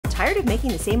Tired of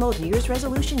making the same old New Year's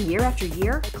resolution year after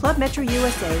year? Club Metro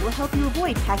USA will help you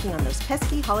avoid packing on those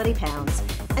pesky holiday pounds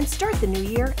and start the new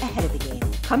year ahead of the game.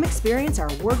 Come experience our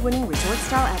award-winning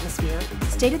resort-style atmosphere,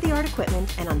 state-of-the-art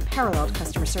equipment, and unparalleled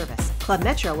customer service. Club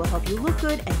Metro will help you look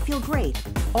good and feel great,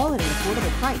 all at an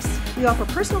affordable price. We offer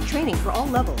personal training for all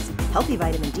levels, healthy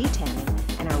vitamin D tanning,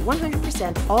 and our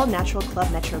 100% all-natural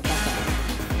Club Metro cafe.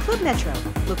 Club Metro,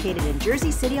 located in Jersey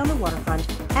City on the waterfront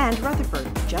and Rutherford,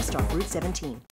 just off Route 17.